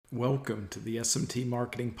Welcome to the SMT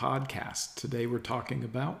Marketing Podcast. Today we're talking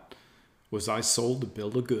about, was I sold a bill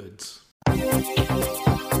of goods?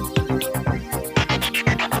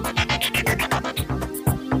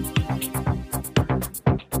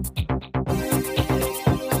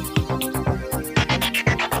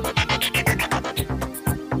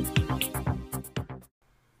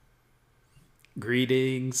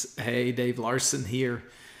 Greetings. Hey, Dave Larson here.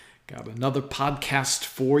 Got another podcast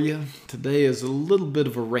for you. Today is a little bit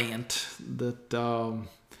of a rant that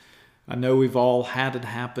I know we've all had it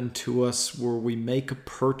happen to us where we make a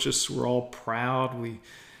purchase, we're all proud, we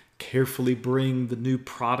carefully bring the new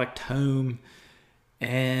product home,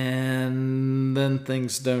 and then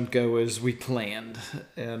things don't go as we planned.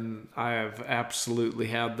 And I have absolutely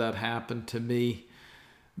had that happen to me,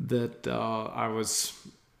 that I was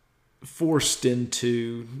forced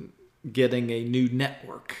into getting a new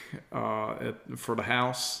network for the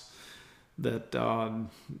house. That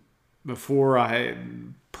before I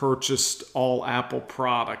purchased all Apple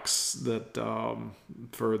products, that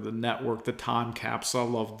for the network, the time capsule, I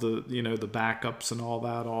love the backups and all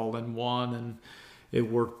that all in one, and it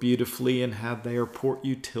worked beautifully and had the airport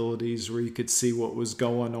utilities where you could see what was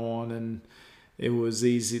going on, and it was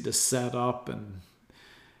easy to set up. And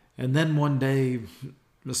then one day,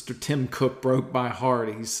 Mr. Tim Cook broke my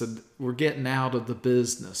heart. He said, "We're getting out of the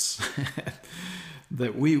business."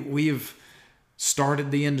 That we've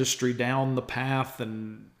started the industry down the path,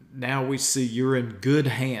 and now we see you're in good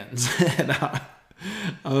hands. And I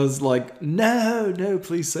was like, no,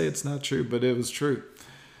 please say it's not true. But it was true.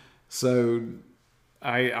 So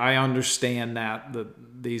I understand that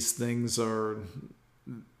these things are,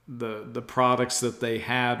 the products that they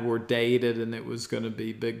had were dated, and it was going to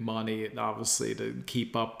be big money, obviously, to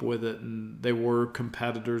keep up with it. And there were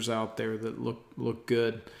competitors out there that look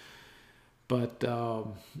good, but they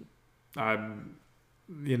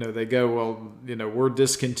go, well, we're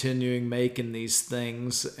discontinuing making these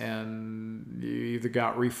things, and you either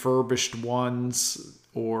got refurbished ones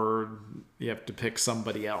or you have to pick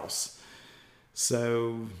somebody else.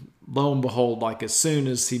 So lo and behold, like as soon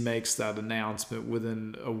as he makes that announcement,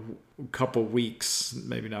 within a couple weeks,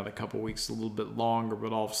 maybe not a couple weeks, a little bit longer,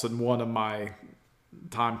 but all of a sudden one of my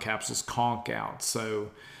time capsules conk out.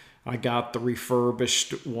 So I got the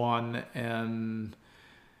refurbished one, and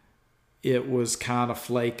it was kind of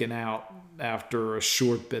flaking out after a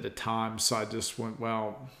short bit of time. So I just went,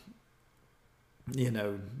 well,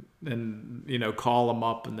 call them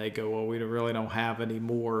up, and they go, well, we really don't have any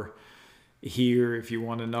more here if you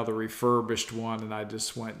want another refurbished one. And I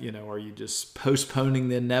just went, are you just postponing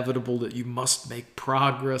the inevitable that you must make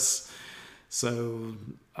progress? So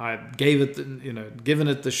I given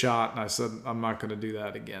it the shot, and I said, I'm not going to do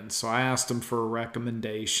that again. So I asked them for a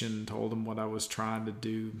recommendation, told them what I was trying to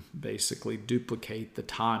do, basically duplicate the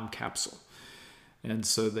time capsule. And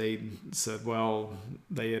so they said, well,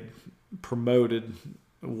 they had promoted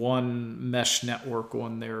one mesh network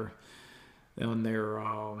on their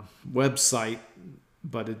website,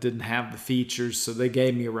 but it didn't have the features, so they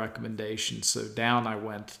gave me a recommendation. So down I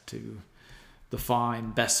went to the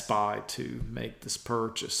fine Best Buy to make this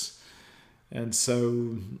purchase. And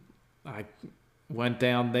so I went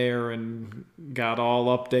down there and got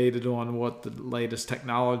all updated on what the latest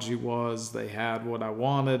technology was. They had what I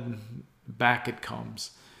wanted. Back it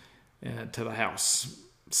comes to the house.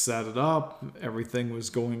 Set it up, everything was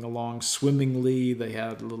going along swimmingly. They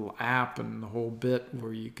had a little app and the whole bit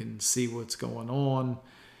where you can see what's going on.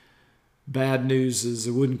 Bad news is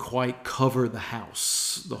it wouldn't quite cover the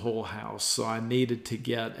whole house. So I needed to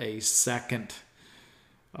get a second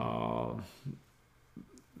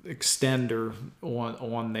extender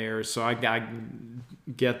on there. So I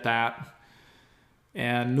get that.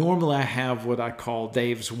 And normally I have what I call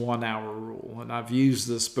Dave's 1 hour rule. And I've used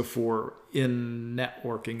this before in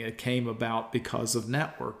networking. It came about because of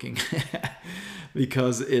networking,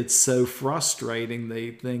 because it's so frustrating.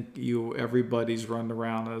 They think everybody's run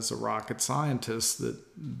around as a rocket scientist that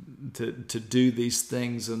to do these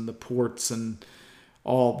things and the ports and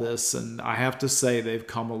all this. And I have to say they've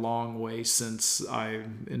come a long way since I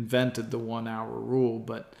invented the 1 hour rule.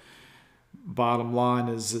 But bottom line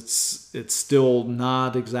is it's still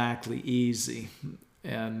not exactly easy,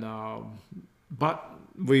 and but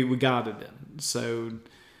we got it in. So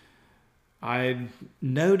I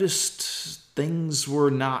noticed things were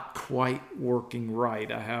not quite working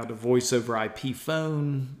right. I had a voice over IP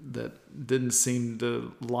phone that didn't seem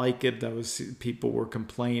to like it. People were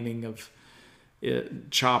complaining of it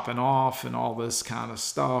chopping off and all this kind of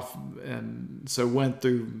stuff, and so went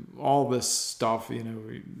through all this stuff,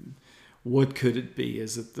 what could it be?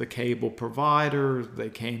 Is it the cable provider? They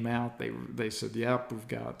came out, they said, yep, we've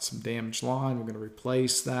got some damaged line, we're going to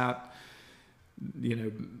replace that.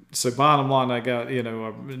 So bottom line, I got,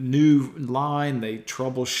 a new line. They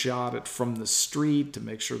troubleshot it from the street to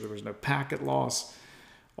make sure there was no packet loss,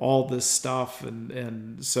 all this stuff.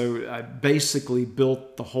 And so I basically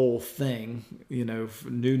built the whole thing,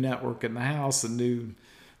 new network in the house, a new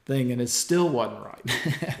thing, and it still wasn't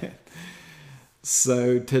right.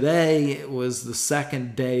 So today was the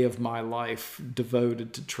second day of my life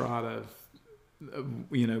devoted to try to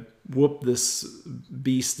whoop this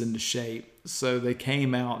beast into shape. So they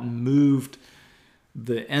came out and moved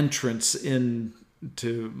the entrance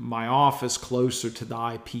into my office closer to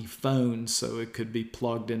the IP phone so it could be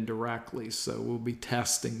plugged in directly. So we'll be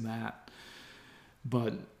testing that.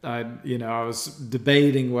 But I was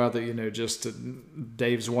debating whether,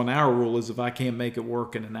 Dave's 1 hour rule is if I can't make it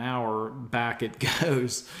work in an hour, back it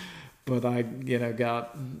goes. But I,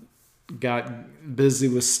 got busy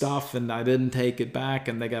with stuff and I didn't take it back,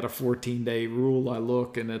 and they got a 14-day rule. I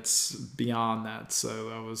look and it's beyond that.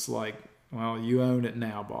 So I was like, well, you own it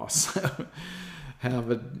now, boss.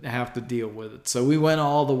 have to deal with it. So we went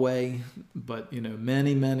all the way, but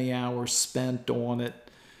many, many hours spent on it.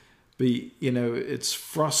 But it's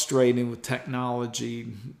frustrating with technology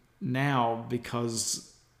now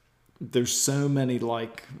because there's so many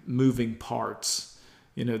moving parts.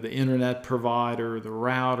 The internet provider, the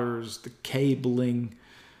routers, the cabling,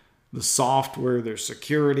 the software, there's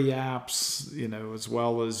security apps, as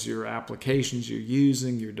well as your applications you're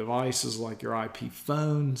using, your devices like your IP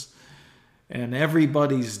phones, and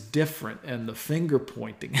everybody's different, and the finger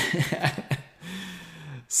pointing.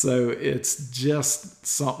 So it's just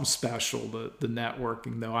something special, the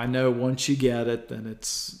networking, though. I know once you get it, then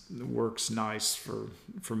it works nice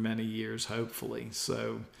for many years, hopefully.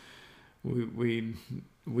 So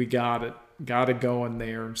we got it going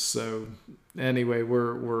there. So anyway,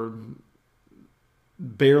 we're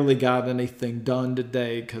barely got anything done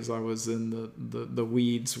today because I was in the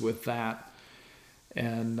weeds with that.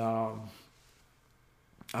 And I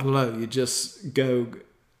don't know, you just go,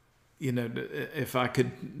 if I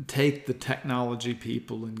could take the technology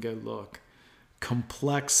people and go, look,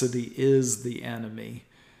 complexity is the enemy.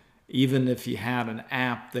 Even if you had an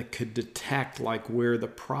app that could detect where the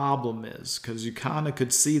problem is, because you kind of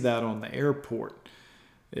could see that on the airport.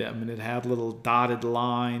 Yeah, I mean, it had little dotted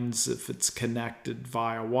lines if it's connected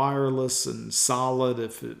via wireless, and solid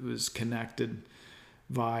if it was connected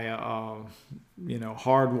via,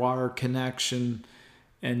 hardwire connection.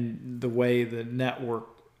 And the way the network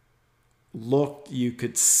looked, you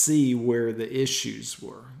could see where the issues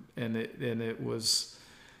were, and it was.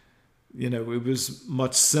 It was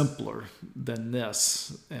much simpler than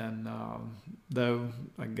this, and though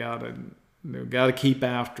I gotta keep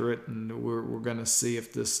after it, and we're gonna see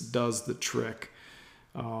if this does the trick.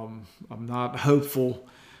 I'm not hopeful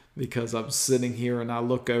because I'm sitting here and I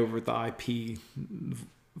look over at the IP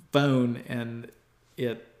phone and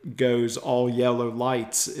it goes all yellow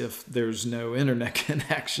lights if there's no internet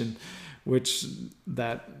connection, which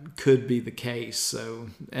that could be the case. So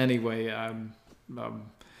anyway,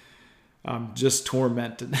 I'm just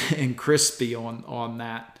tormented and crispy on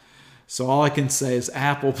that. So all I can say is,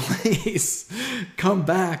 Apple, please come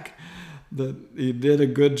back. You did a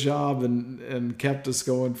good job and kept us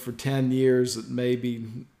going for 10 years. That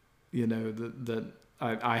maybe, that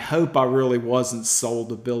I hope I really wasn't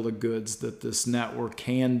sold a bill of goods that this network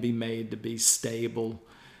can be made to be stable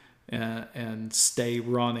and stay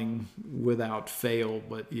running without fail.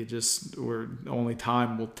 But only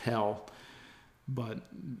time will tell. But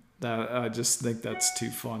I just think that's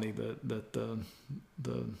too funny that the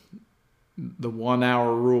 1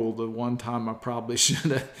 hour rule, the one time I probably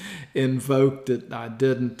should have invoked it, I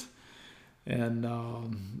didn't.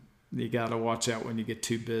 And you got to watch out when you get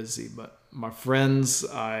too busy. But my friends,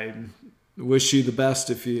 I wish you the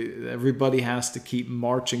best. Everybody has to keep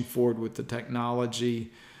marching forward with the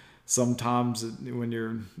technology. Sometimes when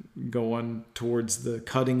you're going towards the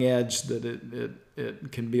cutting edge, that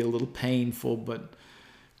it can be a little painful, but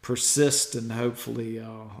persist, and hopefully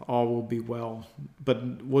all will be well.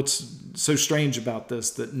 But what's so strange about this,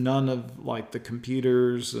 that none of the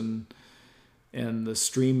computers and the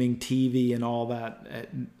streaming TV and all that, it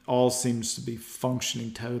all seems to be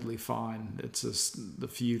functioning totally fine. It's just the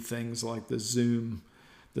few things like the Zoom,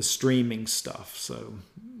 the streaming stuff. So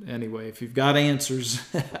anyway, if you've got answers,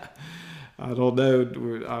 I don't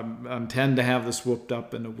know. I intend to have this whooped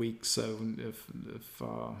up in a week. So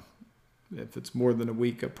if it's more than a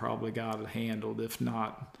week, I probably got it handled. If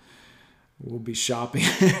not, we'll be shopping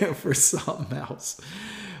for something else.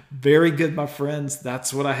 Very good, my friends.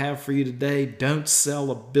 That's what I have for you today. Don't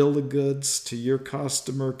sell a bill of goods to your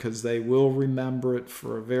customer because they will remember it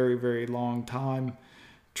for a very, very long time.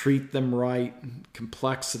 Treat them right.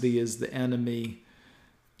 Complexity is the enemy.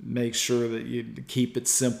 Make sure that you keep it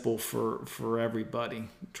simple for everybody.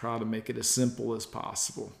 Try to make it as simple as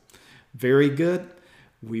possible. Very good.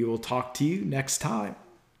 We will talk to you next time.